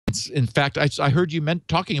In fact, I heard you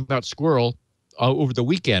talking about SQRL over the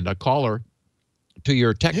weekend. A caller to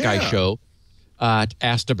your Tech Guy show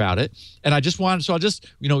asked about it, and I just wanted, so I'll just,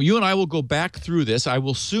 you and I will go back through this. I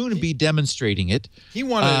will soon be demonstrating it. He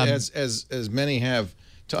wanted, as many have,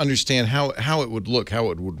 to understand how it would look, how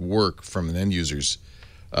it would work from an end user's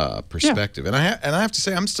perspective. And I have to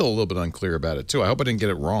say, I'm still a little bit unclear about it too. I hope I didn't get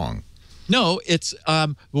it wrong. No, it's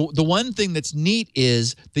the one thing that's neat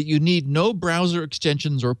is that you need no browser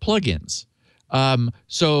extensions or plugins.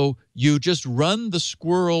 So you just run the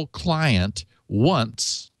SQRL client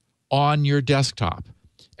once on your desktop,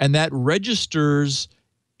 and that registers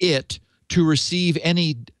it to receive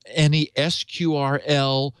any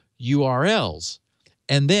SQRL URLs.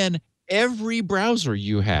 And then every browser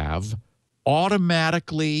you have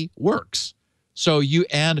automatically works. So you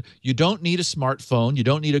don't need a smartphone, you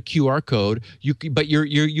don't need a QR code. You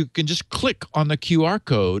can just click on the QR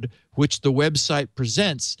code which the website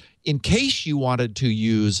presents in case you wanted to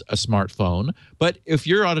use a smartphone. But if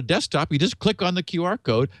you're on a desktop, you just click on the QR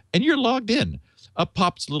code and you're logged in. Up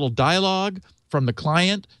pops a little dialogue from the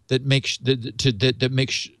client that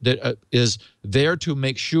is there to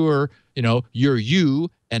make sure you're you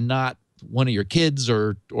and not one of your kids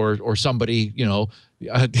or somebody.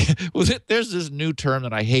 There's this new term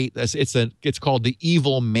that I hate. It's called the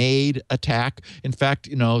evil maid attack. In fact,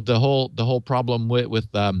 the whole problem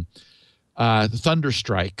with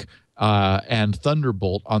Thunderstrike and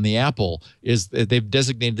Thunderbolt on the Apple is that they've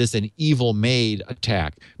designated this an evil maid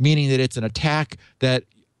attack, meaning that it's an attack that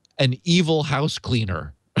an evil house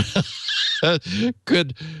cleaner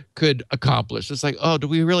could accomplish. It's like, oh, do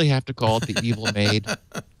we really have to call it the evil maid?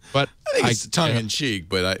 But I think it's tongue in cheek,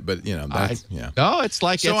 but that's, No, it's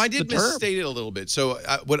like, so I did misstate it a little bit. So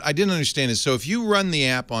what I didn't understand is, so if you run the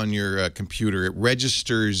app on your computer, it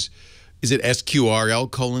registers. Is it SQRL://?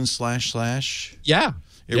 Yeah.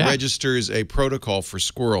 It registers a protocol for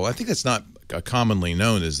SQRL. I think that's not commonly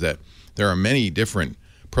known, is that there are many different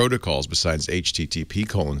protocols besides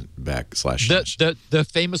HTTP://. The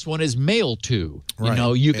famous one is mail to.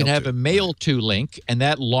 Right. You can have a mail to link, and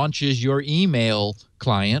that launches your email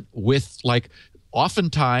client with, like,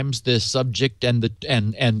 oftentimes the subject and the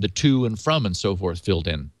to and from and so forth filled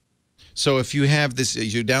in. So if you have this,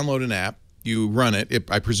 you download an app, you run it.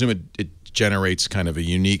 I presume it generates kind of a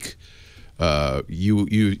unique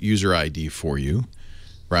user ID for you,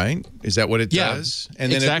 right? Is that what it does?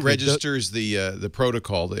 And then it registers the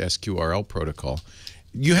protocol, the SQRL protocol.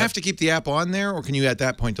 You have to keep the app on there, or can you at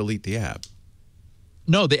that point delete the app?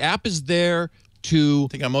 No, the app is there to.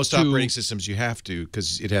 I think on most operating systems you have to,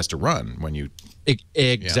 because it has to run when you.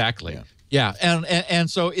 Exactly. Yeah. And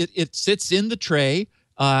so it sits in the tray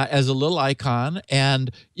as a little icon, and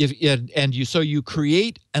you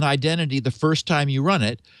create an identity the first time you run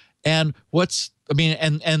it, and it's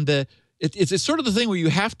sort of the thing where you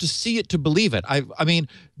have to see it to believe it. I mean,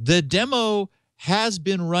 the demo has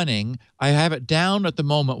been running. I have it down at the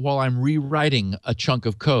moment while I'm rewriting a chunk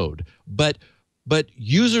of code, but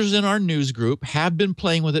users in our news group have been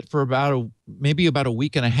playing with it for maybe about a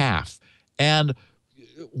week and a half, and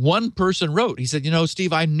one person wrote, he said,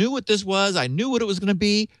 Steve, I knew what this was. I knew what it was going to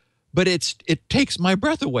be, but it takes my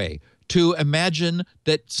breath away to imagine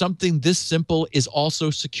that something this simple is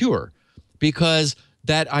also secure, because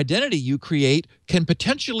that identity you create can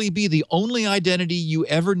potentially be the only identity you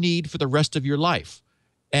ever need for the rest of your life.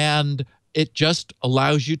 And it just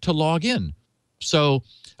allows you to log in. So,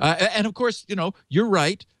 and of course, you're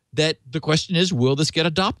right that the question is, will this get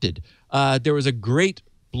adopted? There was a great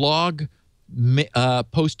blog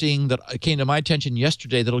posting that came to my attention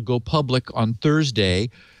yesterday that'll go public on Thursday,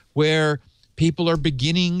 where people are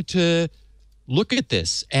beginning to look at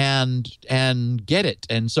this and get it.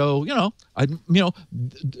 And so,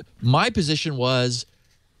 my position was,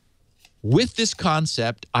 with this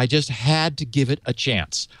concept, I just had to give it a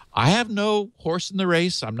chance. I have no horse in the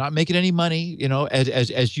race. I'm not making any money,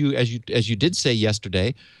 as you did say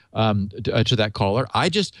yesterday to that caller. I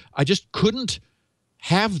just couldn't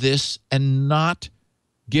have this and not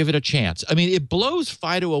give it a chance. I mean, it blows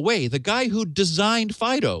Fido away. The guy who designed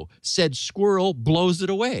Fido said SQRL blows it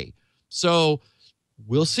away. So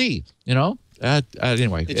we'll see, anyway.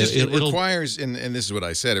 It requires, and this is what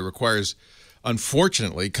I said, it requires,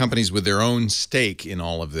 unfortunately, companies with their own stake in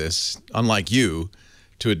all of this, unlike you,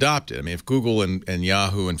 to adopt it. I mean, if Google and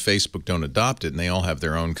Yahoo and Facebook don't adopt it, and they all have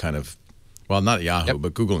their own kind of, well, not Yahoo,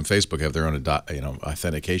 but Google and Facebook have their own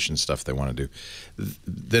authentication stuff they want to do,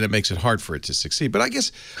 then it makes it hard for it to succeed. But I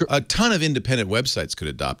guess a ton of independent websites could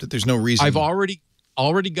adopt it. There's no reason. I've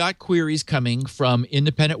already got queries coming from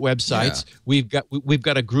independent websites. Yeah. We've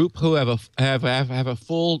got a group who have a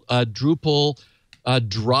full Drupal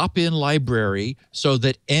drop-in library so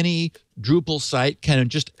that any Drupal site can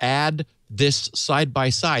just add this side by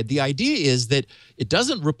side. The idea is that it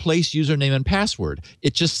doesn't replace username and password.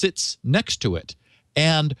 It just sits next to it.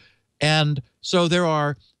 And so there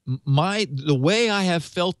are the way I have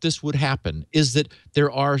felt this would happen is that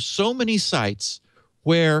there are so many sites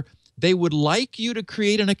where they would like you to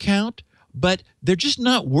create an account, but they're just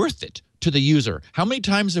not worth it to the user. How many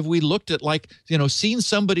times have we looked at, like, seen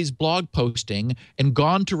somebody's blog posting and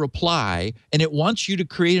gone to reply, and it wants you to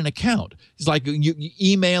create an account? It's like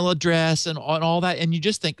email address and all that, and you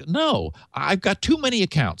just think, no, I've got too many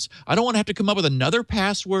accounts. I don't want to have to come up with another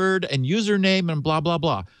password and username and blah, blah,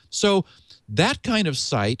 blah. So that kind of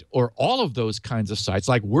site, or all of those kinds of sites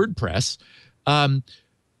like WordPress,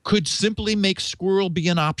 could simply make Squirrel be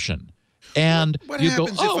an option. And what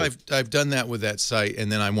happens if I've done that with that site and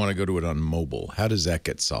then I want to go to it on mobile? How does that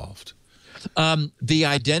get solved? The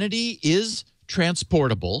identity is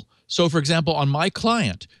transportable. So, for example, on my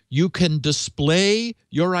client, you can display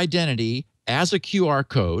your identity as a QR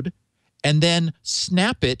code and then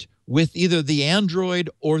snap it with either the Android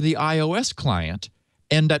or the iOS client,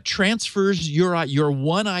 and that transfers your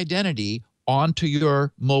one identity onto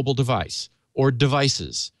your mobile device or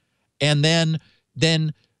devices. And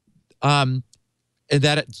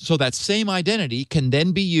so that same identity can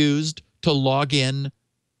then be used to log in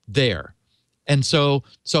there. And so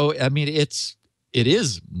I mean, it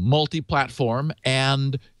is multi-platform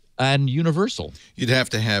and universal. You'd have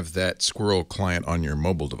to have that Squirrel client on your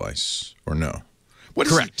mobile device, or no?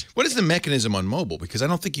 Correct. What is the mechanism on mobile? Because I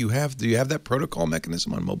don't think you have. Do you have that protocol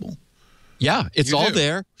mechanism on mobile? Yeah, it's all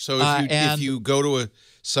there. So if you go to a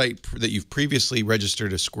site that you've previously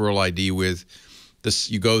registered a Squirrel ID with,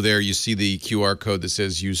 you go there, you see the QR code that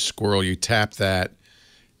says use Squirrel, you tap that,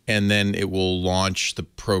 and then it will launch the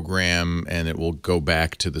program and it will go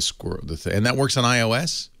back to the Squirrel. And that works on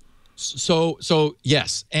iOS? So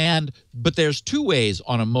yes, but there's two ways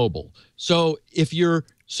on a mobile. So if you're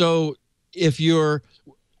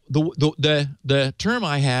the term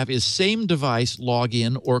I have is same device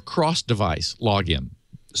login or cross device login.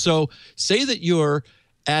 So say that you're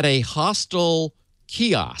at a hostel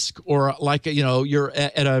kiosk, or like you're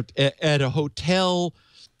at a hotel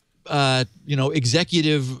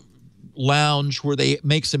executive lounge where they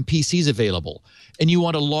make some PCs available, and you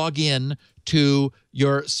want to log in to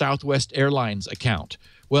your Southwest Airlines account.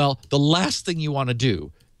 Well, the last thing you want to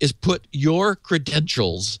do is put your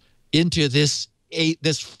credentials into this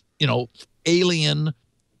alien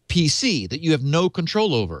PC that you have no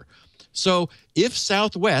control over. So if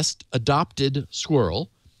Southwest adopted Squirrel,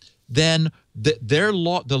 then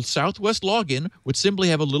the Southwest login would simply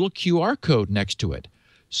have a little QR code next to it.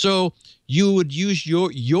 So you would use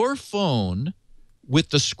your phone with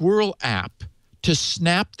the Squirrel app to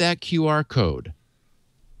snap that QR code.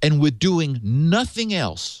 And with doing nothing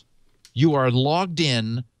else, you are logged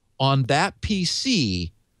in on that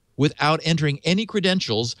PC without entering any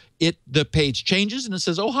credentials. The page changes and it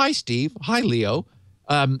says, "Oh, hi, Steve. Hi, Leo.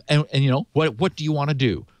 And what do you want to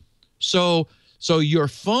do?" So your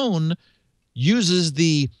phone uses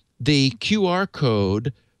the QR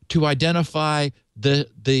code to identify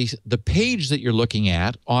the page that you're looking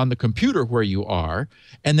at on the computer where you are,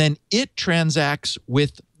 and then it transacts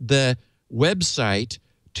with the website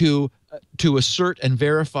to assert and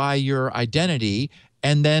verify your identity.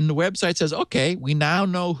 And then the website says, "Okay, we now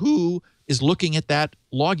know who is looking at that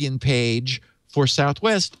login page for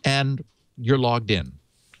Southwest, and you're logged in."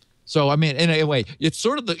 So, I mean, in a way, it's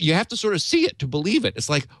sort of you have to sort of see it to believe it. It's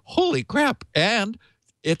like, holy crap. And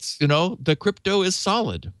it's, the crypto is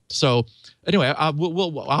solid. So anyway,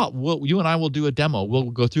 you and I will do a demo. We'll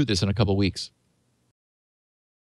go through this in a couple of weeks.